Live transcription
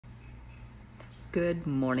Good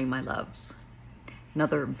morning, my loves.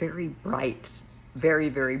 Another very bright, very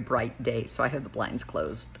bright day. So I have the blinds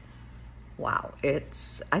closed. Wow,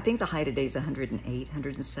 I think the high today is 108,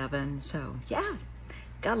 107. So yeah,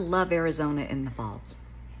 gotta love Arizona in the fall.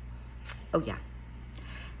 Oh yeah.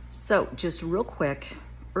 So just real quick,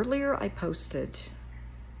 earlier I posted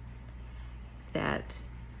that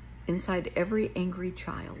inside every angry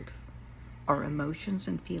child are emotions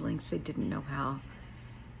and feelings they didn't know how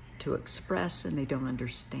to express, and they don't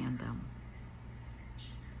understand them.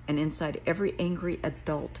 And inside every angry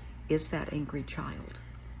adult is that angry child.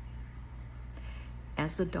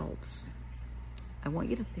 As adults, I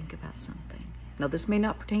want you to think about something. Now, this may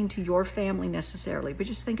not pertain to your family necessarily, but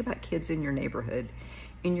just think about kids in your neighborhood,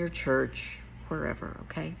 in your church, wherever,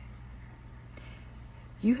 okay?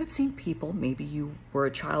 You have seen people, maybe you were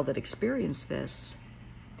a child that experienced this,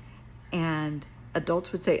 and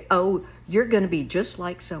adults would say, oh, you're going to be just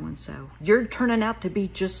like so-and-so. You're turning out to be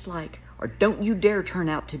just like, or don't you dare turn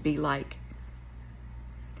out to be like.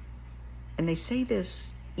 And they say this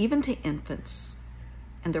even to infants,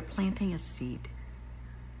 and they're planting a seed.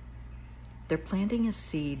 They're planting a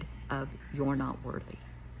seed of you're not worthy.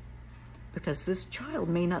 Because this child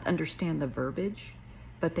may not understand the verbiage,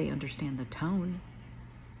 but they understand the tone.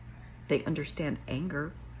 They understand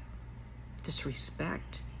anger,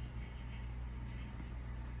 disrespect.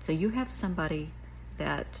 So you have somebody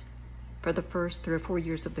that for the first 3 or 4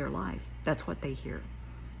 years of their life, that's what they hear.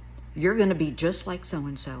 You're going to be just like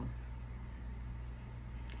so-and-so.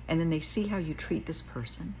 And then they see how you treat this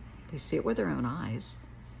person. They see it with their own eyes.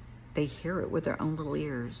 They hear it with their own little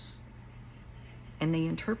ears. And they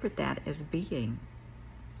interpret that as being,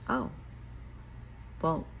 oh,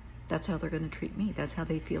 well, that's how they're going to treat me. That's how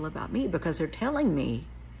they feel about me, because they're telling me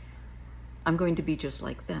I'm going to be just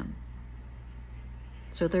like them.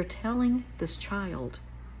 So they're telling this child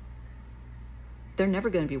they're never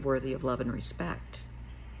going to be worthy of love and respect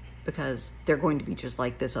because they're going to be just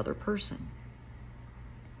like this other person.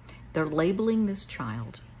 They're labeling this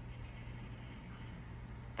child,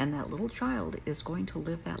 and that little child is going to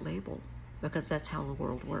live that label because that's how the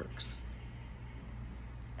world works.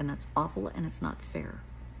 And that's awful, and it's not fair.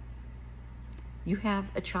 You have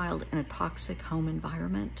a child in a toxic home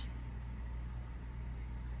environment.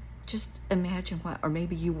 Just imagine what, or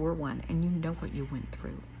maybe you were one and you know what you went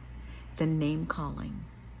through. The name calling.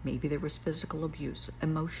 Maybe there was physical abuse,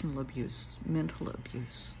 emotional abuse, mental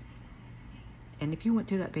abuse. And if you went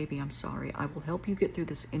through that, baby, I'm sorry. I will help you get through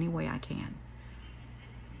this any way I can,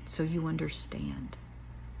 so you understand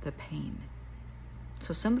the pain.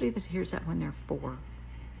 So somebody that hears that when they're 4,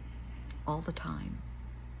 all the time.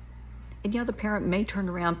 And yeah, the parent may turn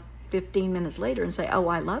around 15 minutes later and say, oh,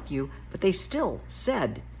 I love you, but they still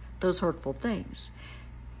said those hurtful things.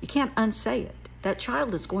 You can't unsay it. That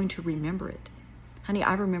child is going to remember it. Honey,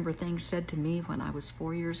 I remember things said to me when I was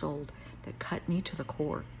 4 years old that cut me to the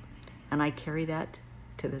core. And I carry that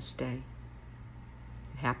to this day.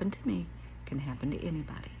 It happened to me, it can happen to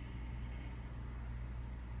anybody.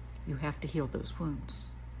 You have to heal those wounds.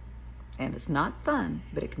 And it's not fun,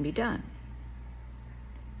 but it can be done.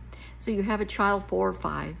 So you have a child 4 or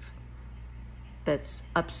 5 that's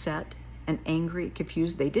upset and angry,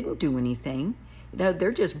 confused. They didn't do anything. You know,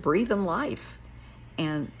 they're just breathing life.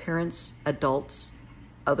 And parents, adults,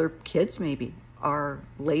 other kids maybe, are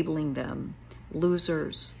labeling them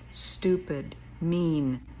losers, stupid,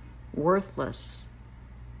 mean, worthless.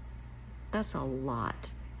 That's a lot.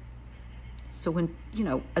 So when, you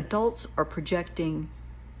know, adults are projecting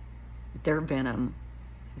their venom,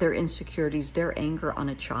 their insecurities, their anger on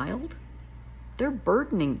a child, they're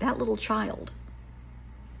burdening that little child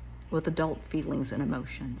with adult feelings and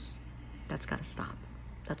emotions. That's got to stop.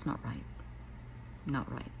 That's not right. Not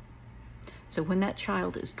right. So when that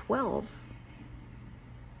child is 12,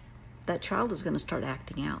 that child is going to start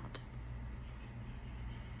acting out.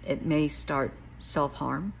 It may start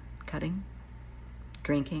self-harm, cutting,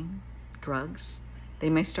 drinking, drugs. They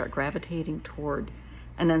may start gravitating toward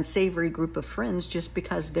an unsavory group of friends just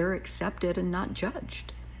because they're accepted and not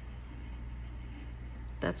judged.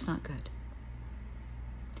 That's not good.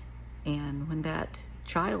 And when that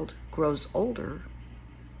child grows older,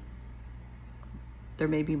 there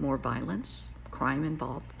may be more violence, crime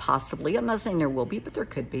involved, possibly. I'm not saying there will be, but there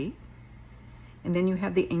could be. And then you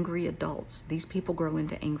have the angry adults. These people grow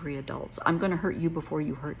into angry adults. I'm going to hurt you before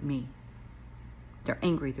you hurt me. They're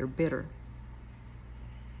angry, they're bitter.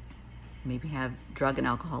 Maybe have drug and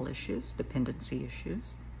alcohol issues, dependency issues,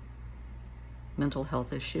 mental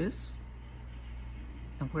health issues.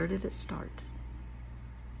 And where did it start?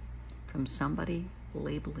 From somebody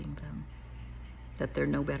labeling them that they're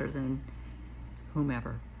no better than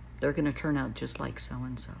whomever. they're going to turn out just like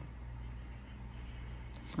so-and-so.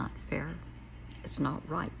 It's not fair. It's not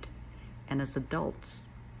right. And as adults,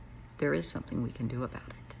 there is something we can do about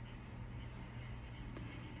it.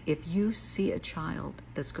 If you see a child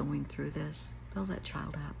that's going through this, fill that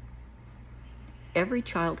child up. Every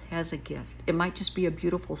child has a gift. It might just be a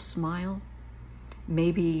beautiful smile.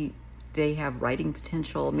 Maybe they have writing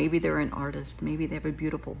potential. Maybe they're an artist. Maybe they have a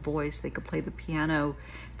beautiful voice. They can play the piano.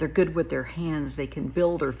 They're good with their hands. They can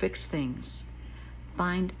build or fix things.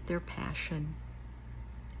 Find their passion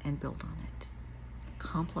and build on it.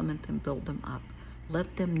 Compliment them, build them up.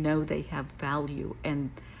 Let them know they have value and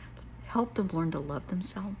help them learn to love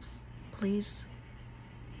themselves, please.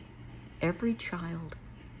 Every child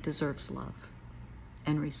deserves love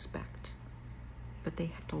and respect, but they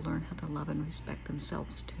have to learn how to love and respect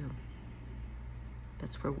themselves too.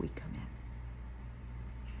 That's where we come in.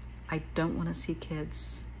 I don't want to see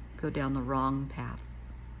kids go down the wrong path,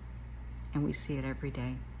 and we see it every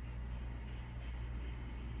day.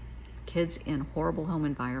 Kids in horrible home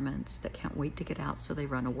environments that can't wait to get out, so they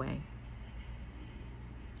run away.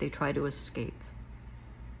 They try to escape.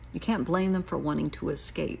 You can't blame them for wanting to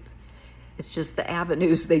escape. It's just the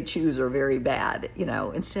avenues they choose are very bad. You know,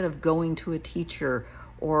 instead of going to a teacher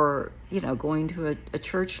or, you know, going to a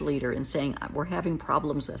church leader and saying, we're having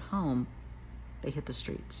problems at home, they hit the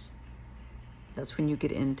streets. That's when you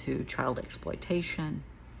get into child exploitation,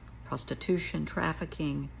 prostitution,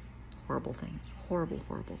 trafficking, horrible things, horrible,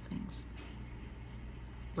 horrible things.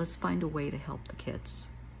 Let's find a way to help the kids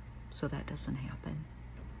so that doesn't happen.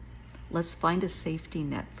 Let's find a safety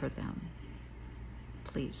net for them,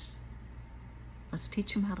 please. Let's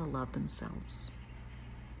teach them how to love themselves,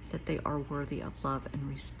 that they are worthy of love and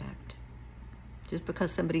respect. Just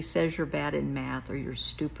because somebody says you're bad in math or you're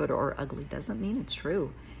stupid or ugly doesn't mean it's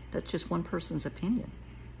true. That's just one person's opinion.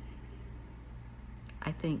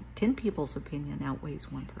 I think 10 people's opinion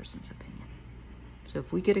outweighs one person's opinion. So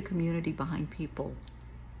if we get a community behind people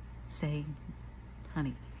saying,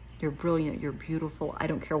 honey, you're brilliant, you're beautiful, I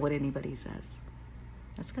don't care what anybody says,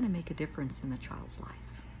 that's going to make a difference in a child's life.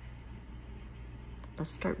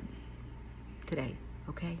 Let's start today,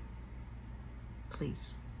 okay?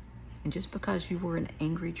 Please. And just because you were an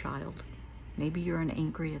angry child, maybe you're an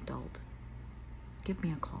angry adult, give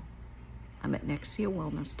me a call. I'm at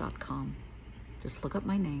nexiawellness.com. Just look up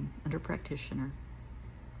my name under practitioner.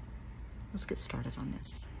 Let's get started on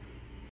this.